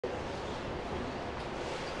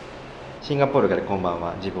シンガポールからこんばん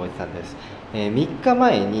は、ジブおじさんです。3日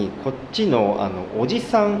前にこっちのおじ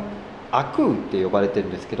さん、アクーって呼ばれてる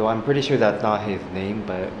んですけど、I'm pretty sure that's not his name,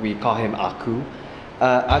 but we call him Aku.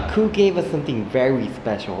 Aku gave us something very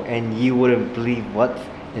special, and you wouldn't believe what's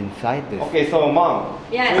inside this. Okay, so Mom,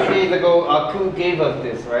 yes. 3 days ago, Aku gave us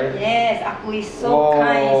this, right? Yes, Aku is so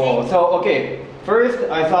kind. So, okay, first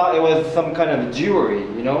I thought it was some kind of jewelry,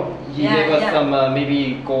 you know? He gave us some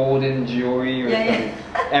maybe golden jewelry or some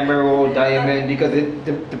emerald, diamond, because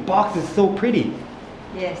the box is so pretty.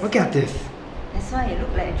 Yes. Look at this. That's why it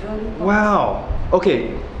looks like a jewelry box. Wow.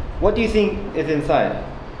 Okay, what do you think is inside?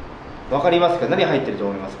 わかりますか？何入ってると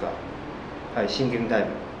思いますか？はい、真剣タイム。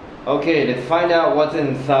Okay, let's find out what's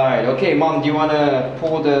inside. Okay, Mom, do you want to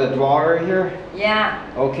pull the drawer here? Yeah.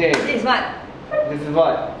 Okay. This is what? This is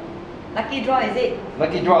what? Lucky draw, is it?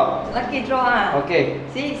 Lucky draw. Lucky draw. Okay.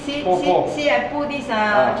 See, pull. I pull this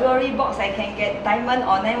jewelry box, I can get diamond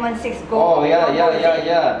or 916 gold. Oh, yeah.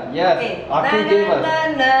 Yes. Okay. Aku gave us.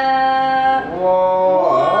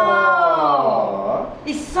 Whoa.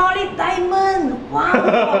 It's solid diamond.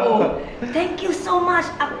 Wow. Thank you so much,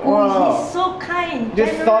 Aku. Wow. He's so kind.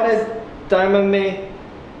 This solid diamond made.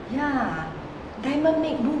 Yeah. Diamond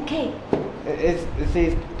made mooncake. It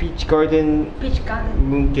says peach garden. Peach garden.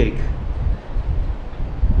 Mooncake.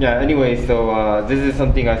 Yeah, anyway, so this is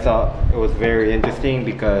something I thought it was very interesting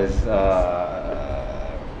because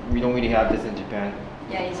we don't really have this in Japan.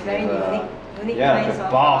 Yeah, it's very unique yeah, kinds the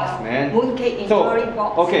of box, man. mooncake in jewelry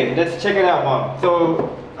box. Okay, let's check it out, Mom. So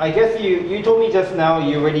I guess you told me just now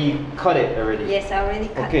you already cut it already. Yes, I already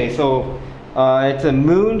cut. Okay, so it's a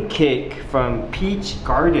mooncake from Peach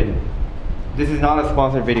Garden. This is not a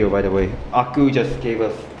sponsored video, by the way. Aku just gave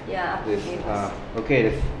us this. Okay,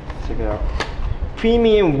 let's check it out.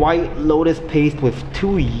 Premium white lotus paste with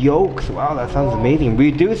 2 yolks. Wow, that sounds amazing.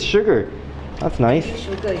 Reduced sugar. That's nice. Reduced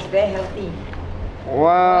sugar is very healthy.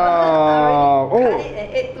 Wow. Cut it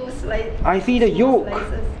and ate 2 slices. I see the yolk.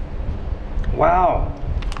 Slices. Wow.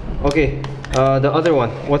 Okay, the other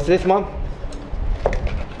one. What's this, Mom?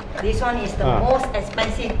 This one is the most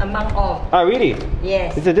expensive among all. Ah, really?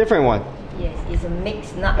 Yes. It's a different one. Yes, it's a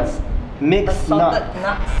mixed nuts. Mixed salted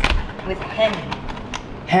nuts with ham.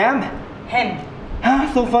 Ham? Ham. Ah,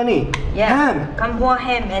 so funny. Yeah. Ham. Kampua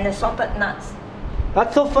ham and the salted nuts.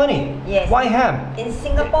 That's so funny. Yes. Why ham? In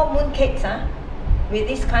Singapore, mooncakes, with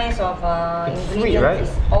these kinds of ingredients, sweet, right?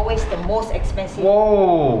 is always the most expensive.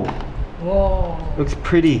 Whoa. Whoa. Looks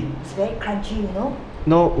pretty. It's very crunchy, you know.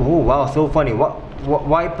 No. Oh, wow, so funny.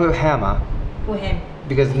 Why put ham? Put ham.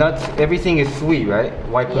 Because nuts, everything is sweet, right?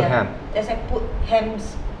 Why put ham? That's why put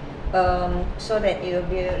hams, so that it will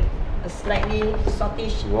be a slightly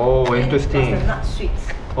saltish. Whoa, interesting. Plus the nut sweets.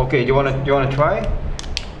 Okay, do you wanna try?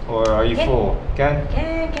 Or are you full? Can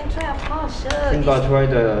try, of course, sure. I think I'll try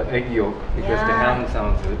the egg yolk because the ham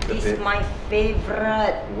sounds a bit. This is my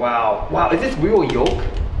favorite. Wow. Wow, is this real yolk?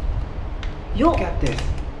 Yolk. Look at this.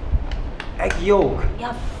 Egg yolk.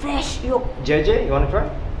 Yeah, fresh yolk. JJ, you wanna try?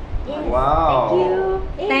 Yes. Wow.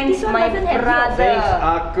 Thank you. Thanks, my brother. Thanks,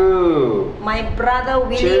 Aku. My brother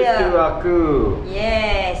William. Cheers to Aku.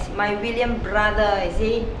 Yes, my William brother.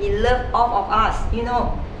 See, he loved all of us, you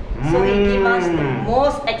know. So he gave us the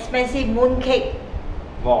most expensive mooncake.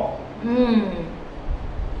 Wow.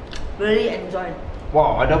 Really enjoy.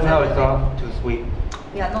 Wow, I love how it's not too sweet.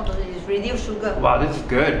 Yeah, not too sweet. It's reduced sugar. Wow, this is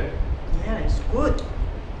good. Yeah, it's good.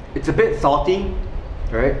 It's a bit salty,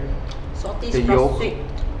 right? Salty, the yolk. sweet.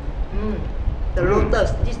 The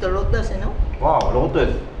lotus. This is the lotus, you know. Wow,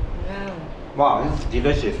 lotus. Yeah. Wow, this is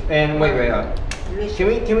delicious. And wait, delicious.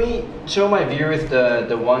 Can we show my viewers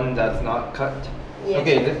the one that's not cut? Yes.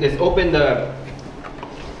 Okay, let's open the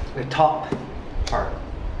top part.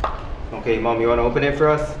 Okay, Mom, you wanna open it for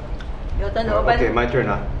us? Your turn to open. Okay, my turn.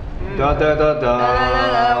 Da da da da.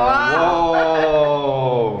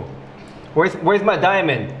 Whoa! Where's my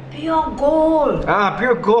diamond? Pure gold. Ah,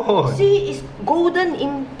 pure gold. See, it's golden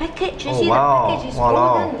in package. You see the package is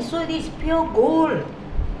golden. So it is pure gold.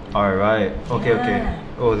 All right. Okay, okay.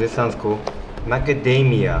 Oh, this sounds cool.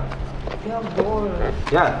 Macadamia. Pure gold.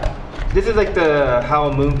 Yeah. This is like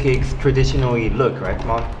how mooncakes traditionally look, right,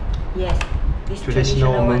 Mom? Yes. This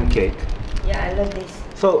traditional mooncake. Yeah, I love this.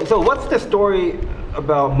 So what's the story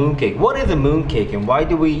about mooncake? What is a mooncake and why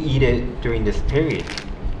do we eat it during this period?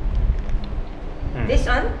 This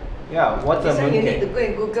one? Yeah, what's a mooncake? You need to go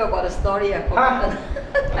and Google about the story. I forgot.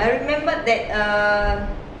 I remember that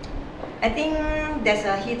I think there's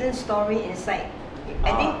a hidden story inside.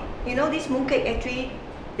 I think, you know, this mooncake actually,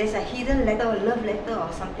 there's a hidden letter, a love letter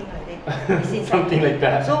or something like that. It's inside. Something like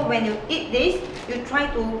that. So when you eat this, you try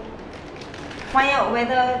to find out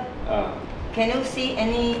whether Can you see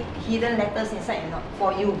any hidden letters inside or not?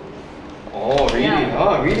 For you. Oh, really? Yeah.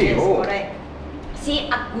 Oh, really? Yes, oh. correct. See,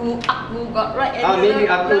 Aku got right. Maybe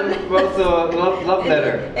Aku wrote a love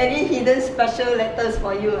letter. Any hidden special letters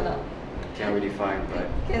for you or not? Can't really find, but...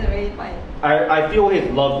 Can't really find. I feel his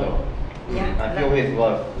love though. Yeah. I feel his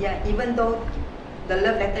love. Yeah, even though the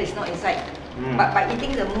love letter is not inside. But by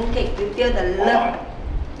eating the mooncake, you feel the love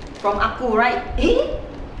from Aku, right? Eh?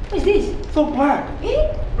 What is this? So black.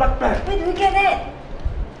 Eh? Black. Where do you get that?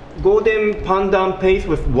 Golden pandan paste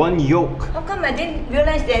with one yolk. How come I didn't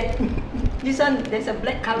realize that this one there's a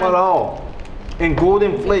black color? Wow. And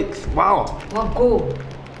golden flakes. Wow. Wow, go.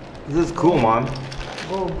 This is cool, Mom.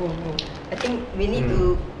 Go. I think we need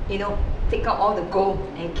to, take out all the gold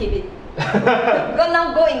and keep it. Because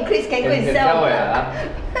now gold increase can go and sell.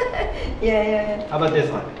 Yeah. How about this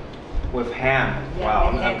one? With ham. Yeah,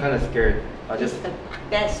 wow, with ham. I'm kind of scared. I'll just the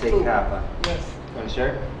best take food. half. Yes. Want to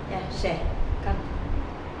share? Yeah, share. Come.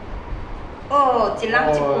 Oh,一人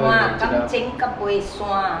一半，咁整個背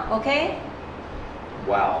山 ，OK？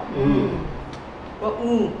 Wow.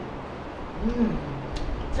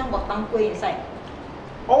 Some got tang kueh inside.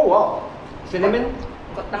 Oh wow. Cinnamon?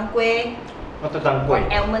 Got tang kueh. What's the tang kueh?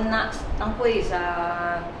 Got almond nuts. Tang kueh is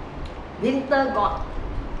winter god.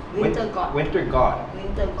 Winter god. Winter god.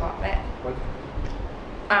 Winter god, right? What?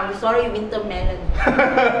 I'm sorry, winter melon.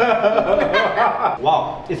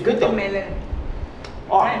 Wow, it's good though. Winter melon.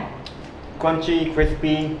 Oh, crunchy,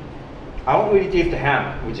 crispy. I don't really taste the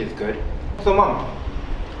ham, which is good. So Mom,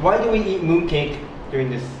 why do we eat mooncake during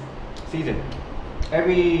this season?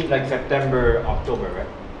 Every like September, October, right?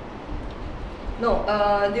 No,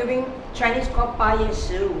 during Chinese called 8月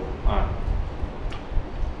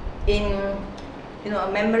15. In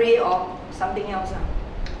a memory of something else.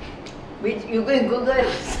 Which you go and Google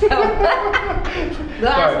yourself. Don't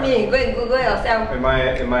ask me, go and Google yourself. Am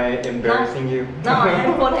I embarrassing you? No,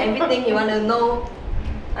 handphone, everything you want to know.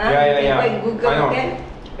 Yeah. Go and Google, I know. okay?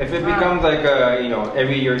 If it becomes like a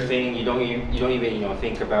every year thing, you don't even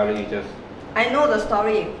think about it. You just. I know the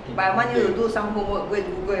story, but I want you to do some homework. Go and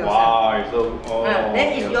Google yourself. Wow, so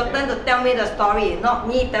then it's your turn to tell me the story, not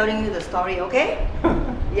me telling you the story, okay?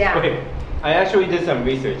 Yeah. Wait, I actually did some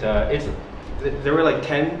research. There were like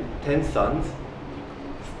 10 sons.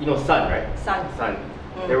 You know sun, right? Sun.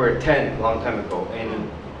 There were 10 a long time ago, and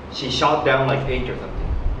she shot down like 8 or something.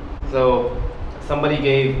 So somebody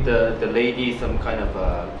gave the lady some kind of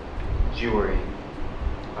jewelry.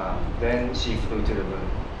 Then she flew to the moon.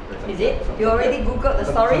 Is it? You already Googled the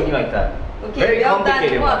story? Something like that. Okay, very well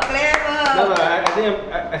complicated. Done. Wow, clever. No,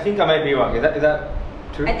 I think I might be wrong. Is that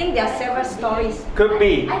true? I think there are several stories. Could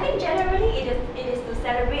be. I think generally it is to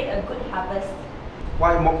celebrate a good harvest.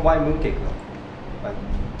 Why mooncake though?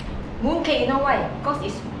 Mooncake, you know why? Because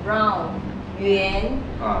it's round, 圆.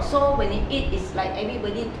 So when you eat, it's like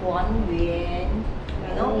everybody 团圆.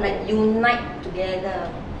 Like unite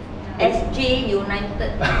together. SG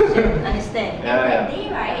United. Understand? And that day,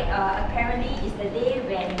 right? Apparently, is the day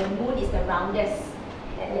when the moon is the roundest.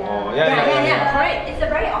 Yeah. Correct. It's a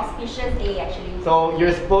very auspicious day, actually. So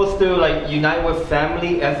you're supposed to like unite with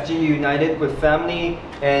family, SG united with family,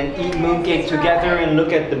 and eat mooncake together and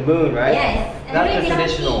look at the moon, right? Yes. Not the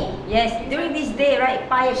traditional. Yes. During this day, right?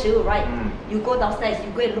 8月15, right? You go downstairs, you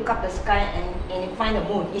go and look up the sky and you find the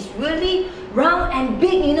moon. It's really round and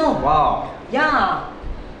big, Wow. Yeah.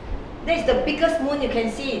 That's the biggest moon you can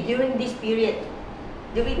see during this period,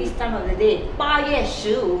 during this time of the day. 8月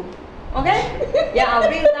15. Okay? Yeah, I'll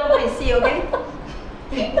bring you down and see, okay?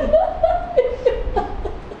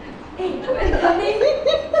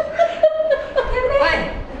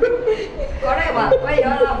 Why? Correct what? Why you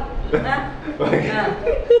all laugh?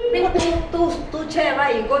 Bring two chairs,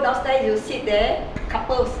 right? You go downstairs, you sit there.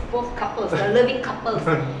 Couples, both couples, the loving couples.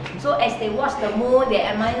 So as they watch the moon, they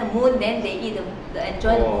admire the moon, then they eat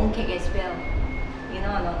enjoy the mooncake as well. You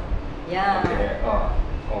know or not? Yeah.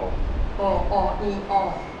 Okay.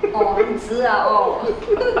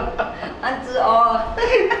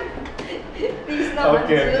 Please no.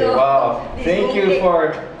 Okay. Wow. Thank you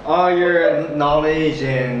for all your knowledge,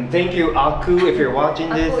 and thank you Aku if you're watching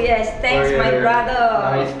this. Aku, yes. Thanks my brother.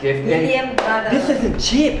 Nice gift. William brother. This isn't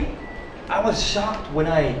cheap. I was shocked when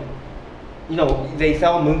they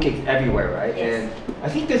sell mooncakes everywhere, right? Yes. And I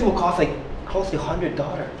think this will cost like close to $100.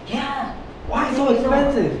 Yeah. Why so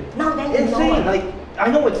expensive? Now then insane. Like I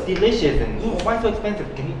know it's delicious, and yes. Why so expensive?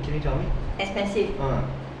 Can you tell me? Expensive.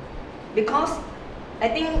 Because I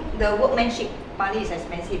think the workmanship partly is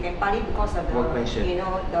expensive, and partly because of the workmanship.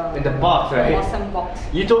 In the box, right? Awesome box.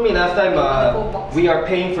 You told me last time we are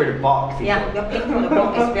paying for the box. Yeah, we're paying for the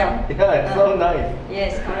box as well. Yeah, it's so nice.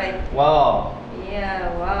 Yes, correct. Wow.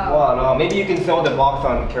 Yeah, wow. Wow, no, No, maybe you can sell the box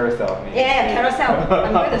on Carousel. Maybe. Yeah, Carousel.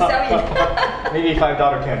 I'm going to sell it. Maybe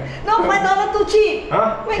 $5 can. No, $5 too cheap.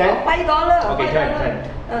 Huh? Wait, $10? $5. Okay, $5.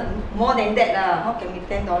 10. More than that lah. How can be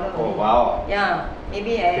 $10? Oh wow. Yeah,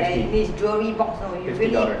 maybe this jewelry box. No, you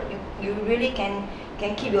really can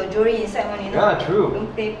keep your jewelry inside one. You know. Yeah, true.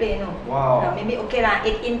 Don't play no. Wow. Maybe okay lah,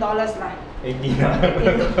 $18 lah. 18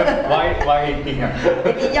 Why 18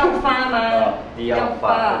 18要发吗？要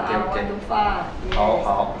发 I want to 发。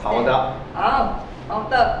好的。好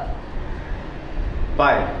的。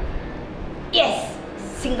Bye. Yes，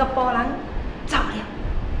 新加坡人走了，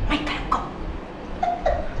咪敢讲。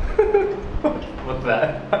What's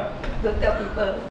that? Don't tell people.